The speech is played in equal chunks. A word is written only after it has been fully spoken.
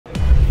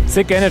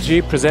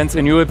Sigenergy presents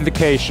a new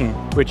application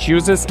which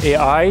uses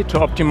AI to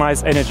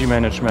optimize energy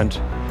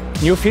management.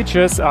 New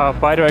features are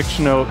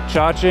bidirectional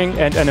charging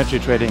and energy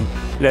trading.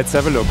 Let's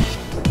have a look.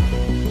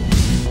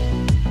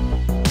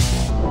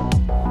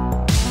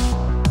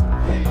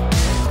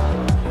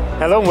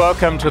 Hello and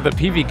welcome to the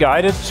PV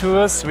Guided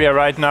Tours. We are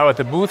right now at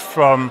the booth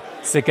from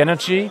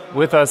Sigenergy.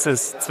 With us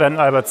is Sven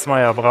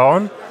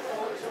Albertsmeyer-Braun,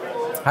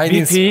 Hi,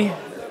 VP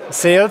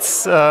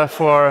Sales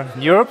for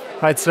Europe.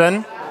 Hi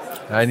Sven.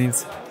 Hi,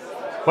 Nils.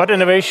 What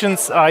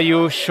innovations are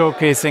you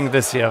showcasing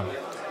this year?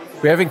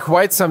 We're having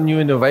quite some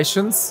new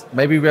innovations.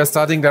 Maybe we are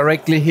starting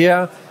directly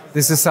here.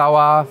 This is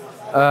our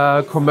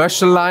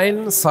commercial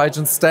line, Sage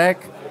and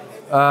Stack,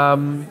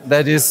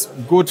 that is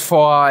good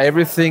for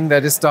everything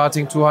that is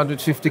starting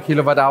 250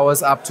 kilowatt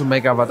hours up to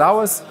megawatt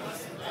hours,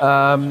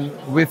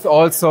 with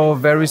also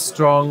very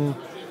strong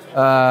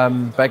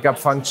backup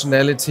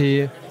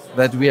functionality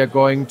that we are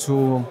going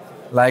to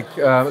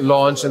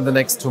launch in the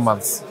next 2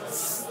 months.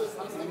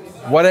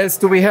 What else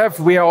do we have?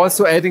 We are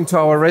also adding to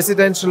our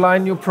residential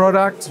line new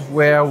product,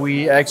 where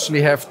we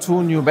actually have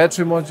 2 new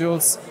battery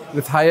modules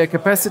with higher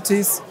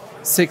capacities,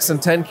 6 and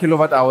 10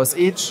 kilowatt hours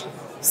each,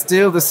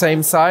 still the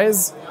same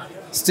size,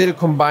 still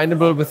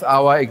combinable with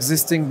our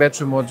existing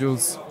battery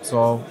modules,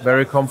 so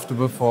very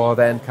comfortable for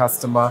the end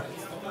customer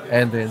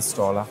and the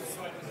installer.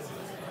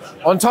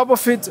 On top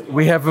of it,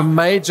 we have a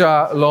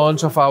major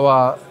launch of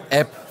our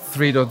app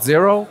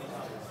 3.0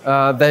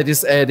 that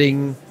is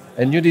adding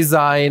a new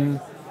design,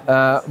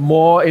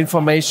 more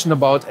information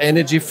about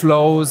energy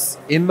flows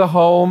in the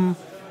home,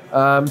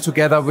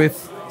 together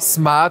with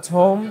smart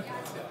home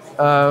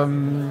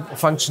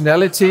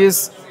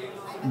functionalities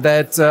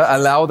that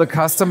allow the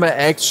customer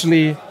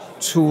actually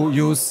to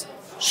use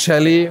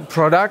Shelly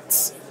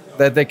products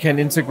that they can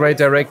integrate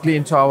directly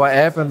into our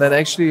app and then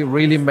actually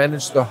really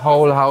manage the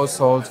whole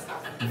household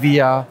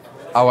via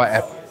our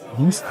app.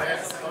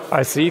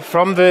 I see.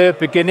 From the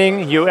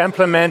beginning, you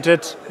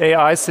implemented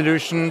AI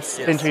solutions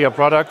into your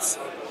products.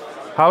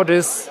 How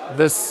does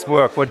this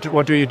work?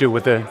 What do you do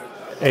with the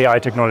AI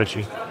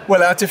technology?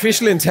 Well,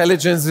 artificial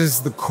intelligence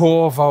is the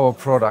core of our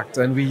product,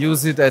 and we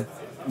use it at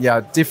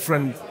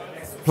different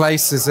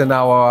places in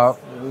our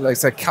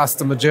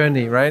customer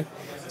journey, right?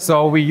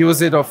 So we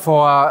use it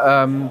for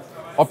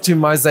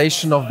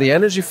optimization of the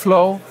energy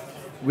flow.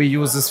 We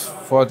use this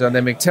for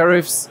dynamic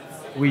tariffs.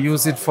 We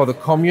use it for the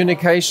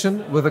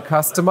communication with the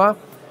customer.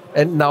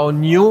 And now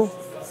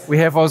we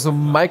have also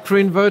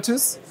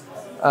microinverters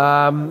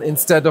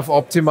instead of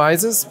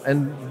optimizers,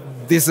 and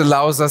this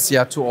allows us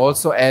to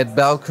also add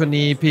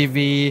balcony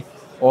PV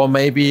or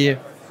maybe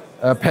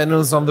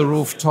panels on the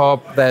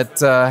rooftop that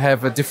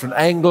have a different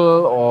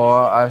angle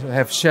or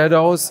have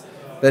shadows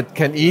that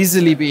can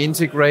easily be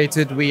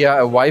integrated via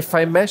a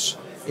Wi-Fi mesh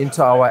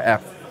into our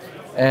app.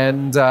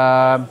 And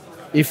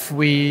if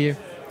we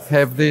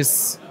have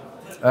this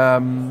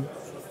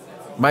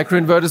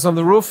microinverters on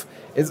the roof,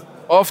 it's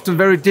often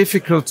very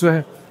difficult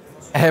to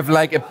have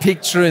a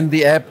picture in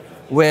the app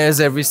where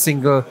is every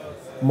single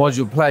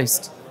module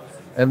placed.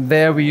 And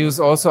there we use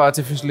also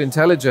artificial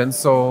intelligence,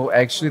 so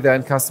actually the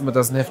end customer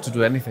doesn't have to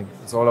do anything.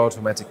 It's all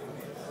automatic.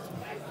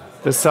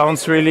 This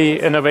sounds really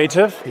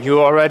innovative.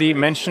 You already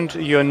mentioned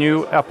your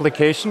new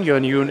application, your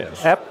new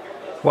app.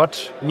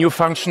 What new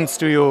functions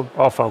do you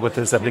offer with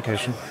this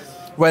application?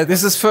 Well,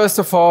 this is first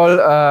of all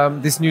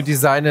this new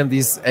design and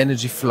these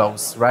energy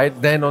flows, right?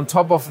 Then on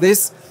top of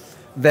this,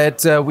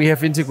 that we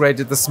have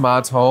integrated the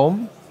smart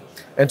home.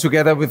 And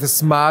together with the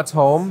smart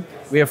home,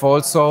 we have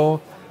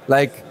also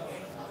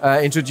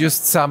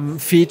introduced some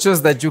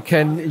features that you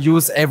can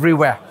use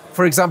everywhere.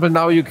 For example,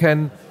 now you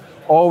can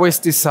always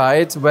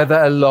decide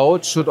whether a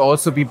load should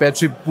also be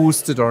battery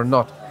boosted or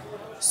not.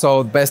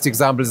 So the best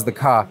example is the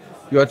car.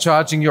 You are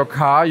charging your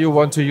car, you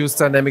want to use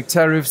dynamic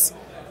tariffs.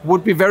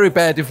 Would be very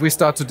bad if we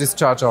start to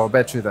discharge our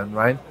battery then,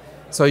 right?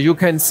 So you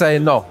can say,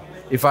 no,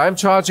 if I'm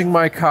charging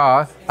my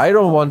car, I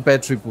don't want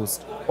battery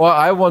boost. Or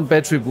I want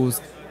battery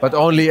boost, but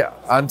only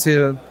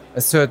until a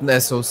certain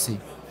SOC.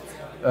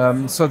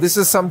 So this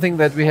is something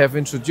that we have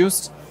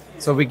introduced,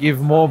 so we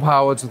give more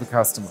power to the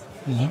customer.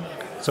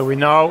 So we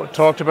now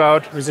talked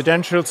about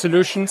residential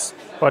solutions,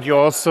 but you're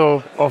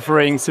also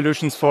offering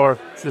solutions for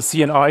the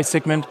C&I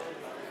segment.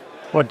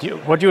 What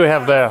do you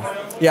have there?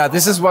 Yeah,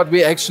 this is what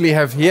we actually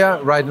have here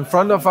right in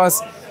front of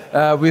us,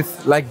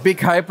 with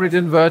big hybrid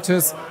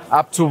inverters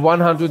up to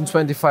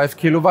 125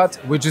 kilowatt,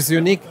 which is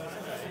unique,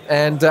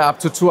 and up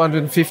to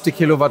 250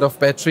 kilowatt of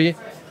battery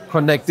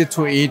connected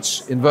to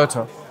each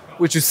inverter,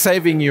 which is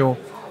saving you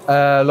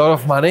a lot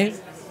of money,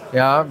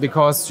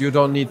 because you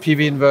don't need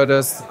PV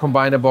inverters,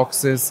 combiner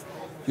boxes.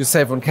 You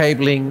save on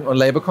cabling, on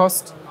labor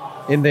cost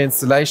in the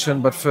installation,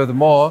 but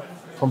furthermore,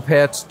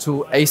 compared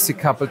to AC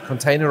coupled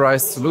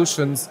containerized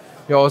solutions,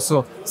 you're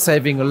also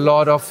saving a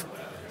lot of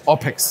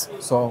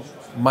OPEX, so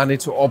money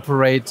to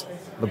operate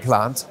the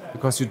plant,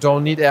 because you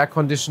don't need air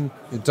condition,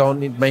 you don't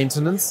need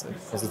maintenance,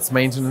 because it's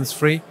maintenance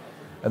free,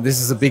 and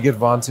this is a big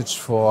advantage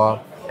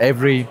for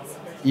every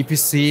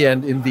EPC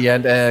and in the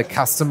end a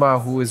customer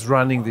who is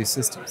running these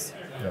systems.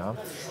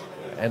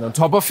 And on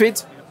top of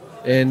it,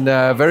 in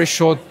a very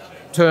short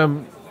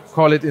term,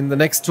 call it in the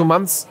next 2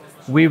 months,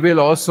 we will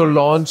also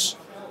launch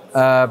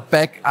a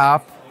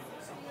backup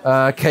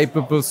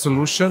capable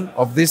solution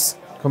of this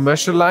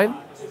commercial line,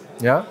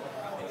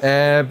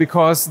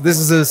 because this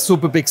is a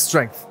super big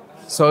strength.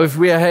 So if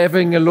we are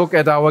having a look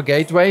at our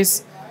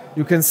gateways,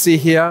 you can see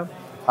here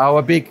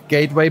our big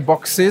gateway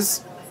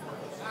boxes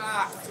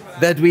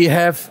that we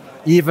have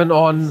even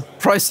on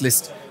price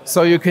list.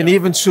 So you can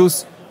even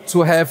choose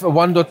to have a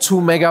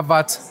 1.2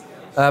 megawatt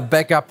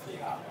backup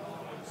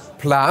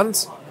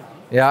plant.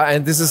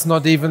 And this is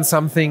not even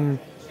something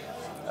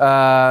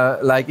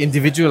like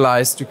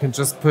individualized. You can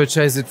just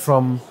purchase it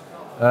from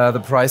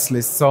the price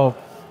list. So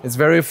it's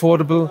very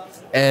affordable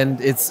and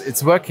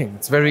it's working.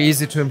 It's very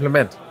easy to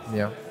implement.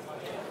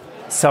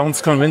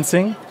 Sounds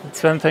convincing,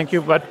 Sven, thank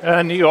you. But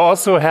you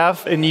also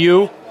have a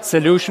new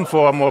solution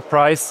for more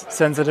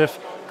price-sensitive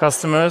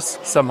customers,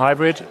 some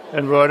hybrid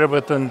inverter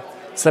with a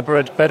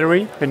separate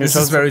battery. Can you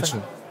tell us very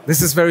true.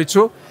 This is very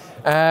true.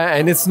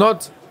 And it's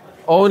not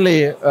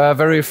only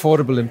very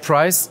affordable in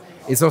price,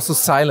 it's also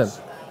silent.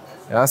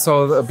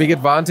 So a big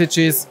advantage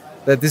is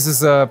that this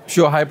is a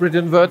pure hybrid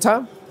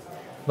inverter,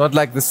 not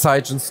like the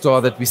Sigenergy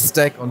store that we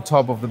stack on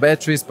top of the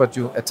batteries, but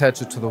you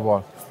attach it to the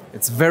wall.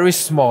 It's very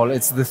small.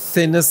 It's the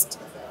thinnest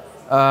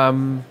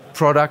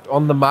product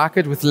on the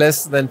market with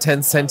less than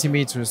 10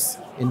 centimeters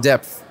in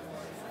depth.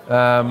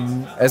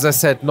 As I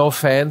said, no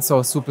fans,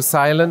 so super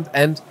silent,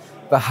 and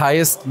the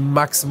highest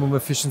maximum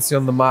efficiency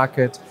on the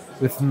market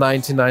with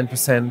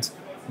 99%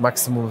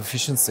 maximum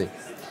efficiency.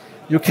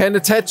 You can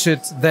attach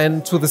it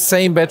then to the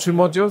same battery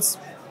modules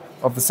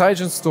of the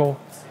Sigenergy store,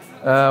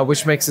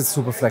 which makes it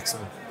super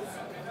flexible.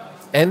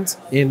 And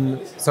in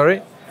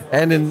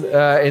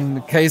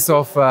case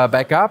of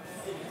backup,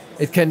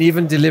 it can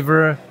even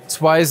deliver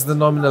twice the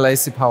nominal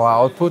AC power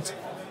output,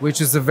 which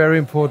is a very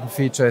important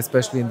feature,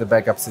 especially in the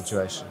backup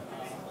situation.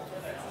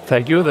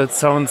 Thank you. That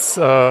sounds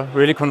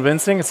really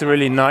convincing. It's a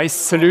really nice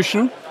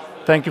solution.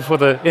 Thank you for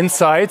the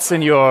insights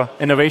in your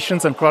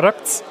innovations and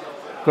products.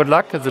 Good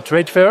luck at the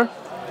trade fair.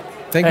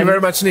 Thank you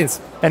very much, Nils.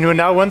 And who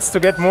now wants to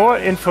get more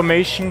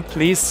information,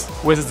 please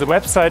visit the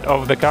website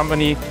of the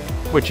company,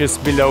 which is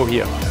below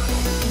here.